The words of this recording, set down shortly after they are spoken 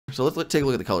So let's take a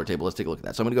look at the color table. Let's take a look at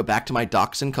that. So I'm going to go back to my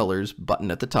docs and colors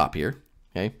button at the top here.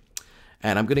 Okay.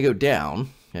 And I'm going to go down.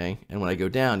 Okay. And when I go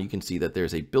down, you can see that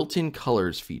there's a built-in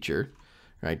colors feature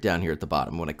right down here at the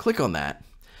bottom. When I click on that,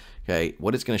 okay,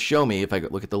 what it's going to show me if I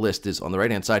look at the list is on the right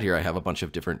hand side here, I have a bunch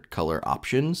of different color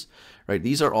options, right?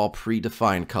 These are all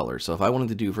predefined colors. So if I wanted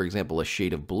to do, for example, a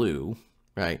shade of blue,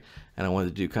 right, and I wanted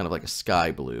to do kind of like a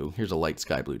sky blue, here's a light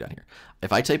sky blue down here.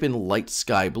 If I type in light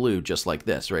sky blue just like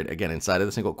this, right, again, inside of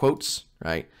the single quotes,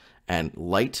 right, and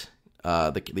light,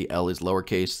 the L is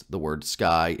lowercase, the word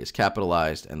sky is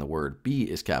capitalized, and the word B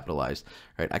is capitalized,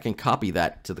 right? I can copy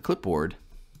that to the clipboard,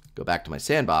 go back to my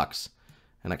sandbox,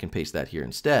 and I can paste that here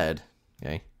instead,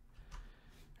 okay?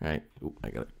 All right, ooh,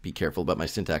 I gotta be careful about my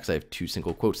syntax. I have two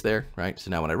single quotes there, right? So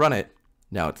now when I run it,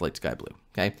 now it's light sky blue,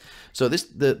 okay? So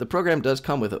the program does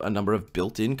come with a number of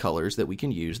built-in colors that we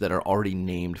can use that are already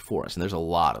named for us, and there's a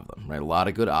lot of them, right? A lot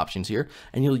of good options here,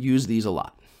 and you'll use these a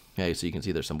lot, okay? So you can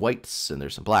see there's some whites, and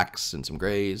there's some blacks, and some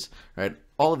grays, right?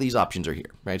 All of these options are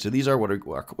here, right? So these are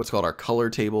what's called our color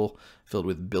table filled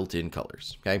with built-in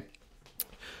colors, okay?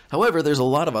 However, there's a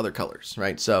lot of other colors,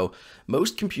 right? So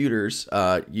most computers,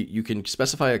 you can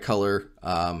specify a color,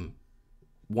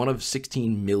 one of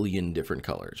 16 million different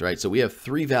colors, right? So we have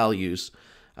 3 values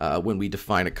when we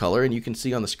define a color, and you can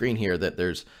see on the screen here that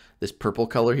there's this purple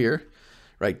color here,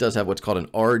 right? Does have what's called an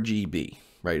RGB,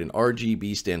 right? An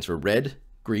RGB stands for red,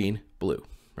 green, blue,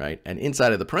 right? And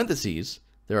inside of the parentheses,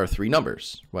 there are 3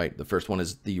 numbers, right? The first one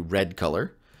is the red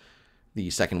color, the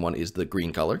second one is the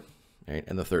green color, right?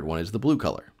 And the third one is the blue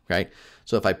color. Right?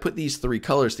 So if I put these 3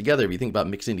 colors together, if you think about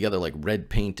mixing together like red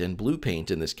paint and blue paint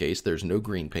in this case, there's no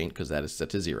green paint because that is set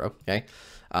to 0. Okay.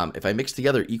 If I mix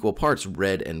together equal parts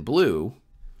red and blue,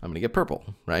 I'm going to get purple,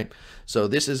 right? So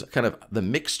this is kind of the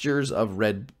mixtures of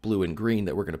red, blue, and green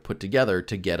that we're going to put together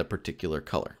to get a particular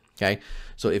color. Okay.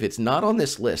 So if it's not on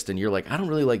this list and you're like, I don't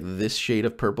really like this shade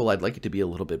of purple, I'd like it to be a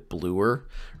little bit bluer,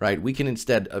 right? We can,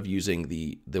 instead of using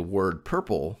the word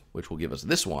purple, which will give us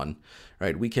this one,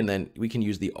 right? We can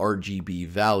use the RGB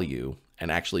value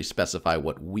and actually specify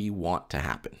what we want to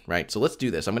happen, right? So let's do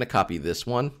this. I'm going to copy this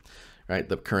one, right?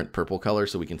 The current purple color,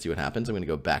 so we can see what happens. I'm going to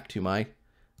go back to my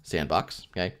sandbox.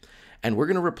 Okay. And we're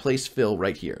going to replace fill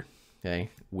right here.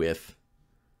 Okay. With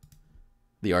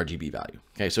the RGB value.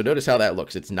 Okay, so notice how that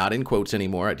looks. It's not in quotes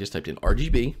anymore. I just typed in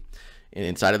RGB, and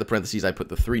inside of the parentheses, I put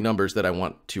the 3 numbers that I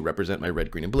want to represent my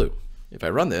red, green, and blue. If I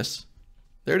run this,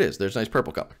 there it is. There's a nice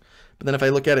purple color. But then if I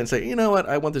look at it and say, you know what,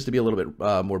 I want this to be a little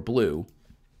bit more blue,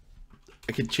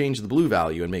 I could change the blue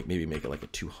value and maybe make it like a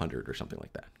 200 or something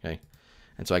like that. Okay,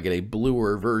 and so I get a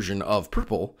bluer version of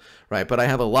purple, right? But I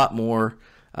have a lot more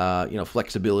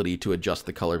flexibility to adjust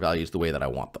the color values the way that I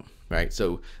want them, right?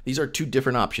 So these are 2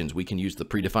 different options. We can use the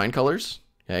predefined colors,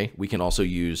 okay? We can also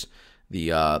use the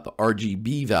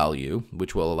RGB value,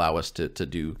 which will allow us to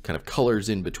do kind of colors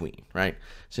in between, right?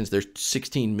 Since there's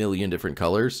 16 million different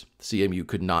colors, CMU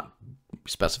could not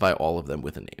specify all of them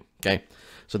with a name, okay?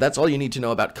 So that's all you need to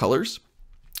know about colors,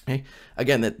 okay?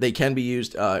 Again, that they can be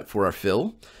used for our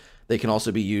fill. They can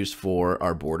also be used for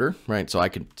our border, right? So I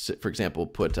could, for example,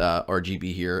 put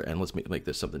RGB here, and let's make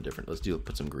this something different. Let's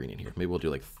put some green in here. Maybe we'll do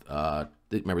like,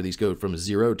 remember these go from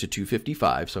 0 to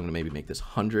 255. So I'm gonna maybe make this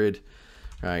 100,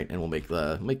 right? And we'll make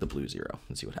the blue 0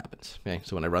 and see what happens. Okay,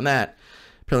 so when I run that,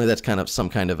 apparently that's kind of some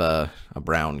kind of a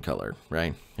brown color,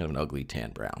 right? Kind of an ugly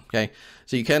tan brown. Okay,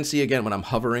 so you can see again when I'm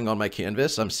hovering on my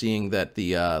canvas, I'm seeing that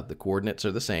the coordinates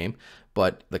are the same,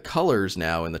 but the colors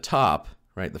now in the top,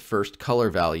 right? The first color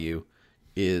value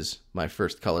is my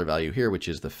first color value here, which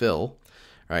is the fill,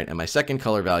 right? And my second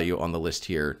color value on the list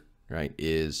here, right,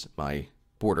 is my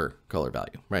border color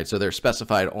value, right? So they're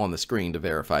specified on the screen to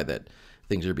verify that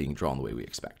things are being drawn the way we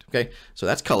expect. Okay, so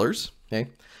that's colors. Okay,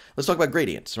 let's talk about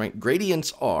gradients, right?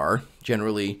 Gradients are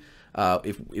generally,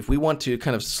 if we want to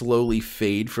kind of slowly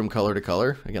fade from color to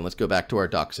color, again, let's go back to our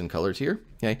docs and colors here.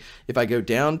 Okay, if I go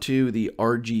down to the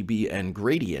RGB and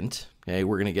gradient, okay,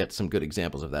 we're going to get some good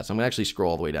examples of that. So I'm going to actually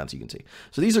scroll all the way down so you can see.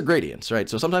 So these are gradients, right?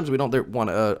 So sometimes we don't want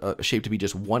a shape to be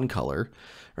just one color,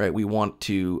 right? We want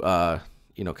to,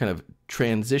 kind of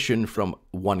transition from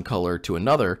one color to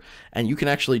another, and you can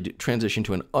actually transition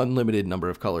to an unlimited number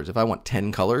of colors. If I want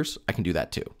 10 colors, I can do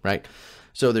that too, right?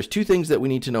 So there's 2 things that we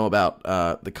need to know about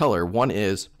the color. One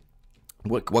is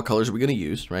what colors are we going to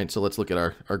use, right? So let's look at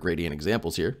our gradient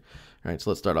examples here. All right,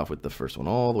 so let's start off with the first one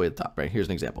all the way to the top, right? Here's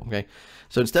an example, okay?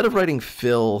 So instead of writing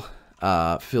fill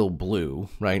blue,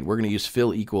 right, we're going to use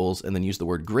fill equals and then use the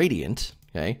word gradient,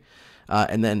 okay?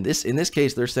 And then in this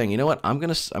case, they're saying, you know what, I'm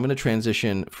gonna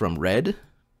transition from red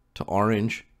to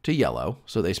orange to yellow.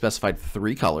 So they specified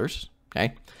 3 colors,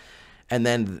 okay? And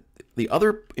then the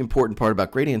other important part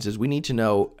about gradients is we need to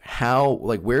know how,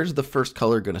 like, where's the first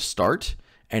color going to start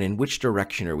and in which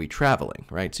direction are we traveling,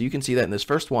 right? So you can see that in this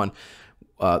first one,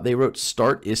 they wrote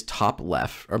start is top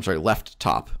left, or I'm sorry, left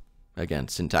top. Again,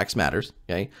 syntax matters,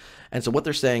 okay? And so what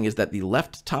they're saying is that the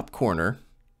left top corner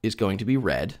is going to be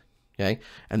red, okay?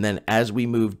 And then as we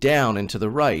move down and to the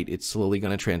right, it's slowly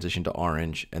going to transition to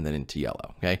orange and then into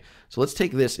yellow, okay? So let's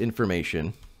take this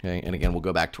information, okay? And again, we'll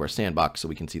go back to our sandbox so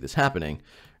we can see this happening.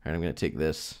 All right, I'm going to take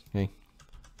this, okay?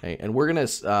 Okay, and we're going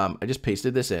to, I just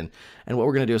pasted this in, and what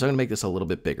we're going to do is I'm going to make this a little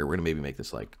bit bigger. We're going to maybe make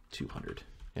this like 200,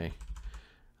 okay?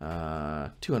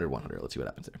 200, 100. Let's see what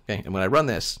happens there. Okay, and when I run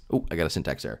this, oh, I got a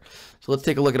syntax error. So let's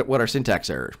take a look at what our syntax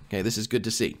error. Okay, this is good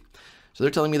to see. So they're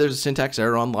telling me there's a syntax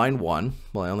error on line 1.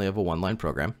 Well, I only have a 1-line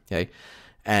program. Okay,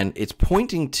 and it's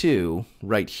pointing to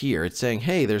right here. It's saying,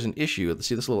 hey, there's an issue. Let's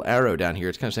see this little arrow down here.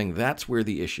 It's kind of saying that's where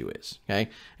the issue is. Okay,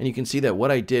 and you can see that what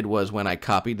I did was when I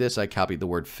copied this, I copied the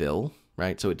word fill.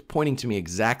 Right, so it's pointing to me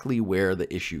exactly where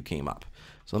the issue came up.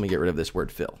 So let me get rid of this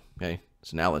word fill. Okay.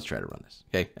 So now let's try to run this,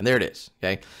 okay? And there it is,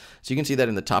 okay? So you can see that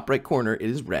in the top right corner, it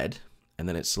is red, and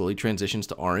then it slowly transitions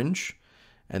to orange,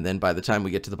 and then by the time we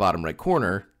get to the bottom right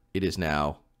corner, it is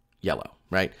now yellow,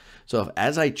 right? So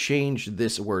as I change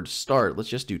this word start, let's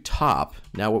just do top.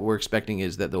 Now what we're expecting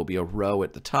is that there'll be a row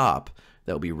at the top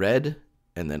that will be red,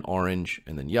 and then orange,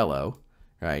 and then yellow,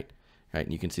 right? Right,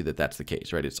 and you can see that that's the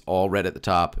case, right? It's all red at the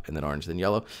top, and then orange, then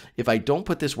yellow. If I don't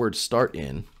put this word start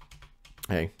in,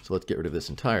 okay, so let's get rid of this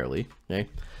entirely, okay?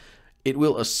 It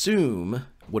will assume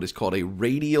what is called a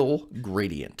radial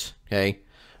gradient, okay?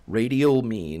 Radial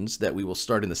means that we will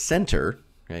start in the center,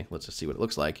 okay? Let's just see what it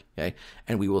looks like, okay?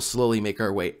 And we will slowly make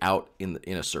our way out in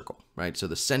a circle, right? So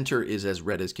the center is as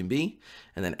red as can be,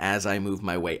 and then as I move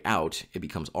my way out, it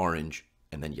becomes orange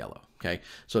and then yellow, okay?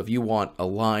 So if you want a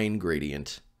line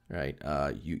gradient, right,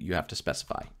 you have to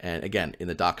specify. And again, in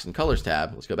the Docs and Colors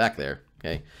tab, let's go back there,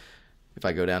 okay? If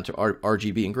I go down to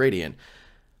RGB and gradient,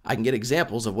 I can get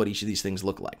examples of what each of these things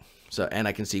look like. So, and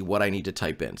I can see what I need to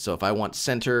type in. So if I want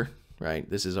center, right,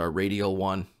 this is our radial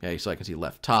one. Okay, so I can see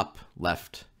left top,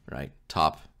 left, right,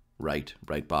 top, right,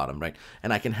 right bottom, right.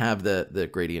 And I can have the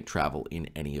gradient travel in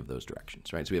any of those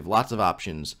directions, right? So we have lots of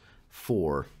options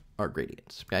for our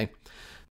gradients, okay?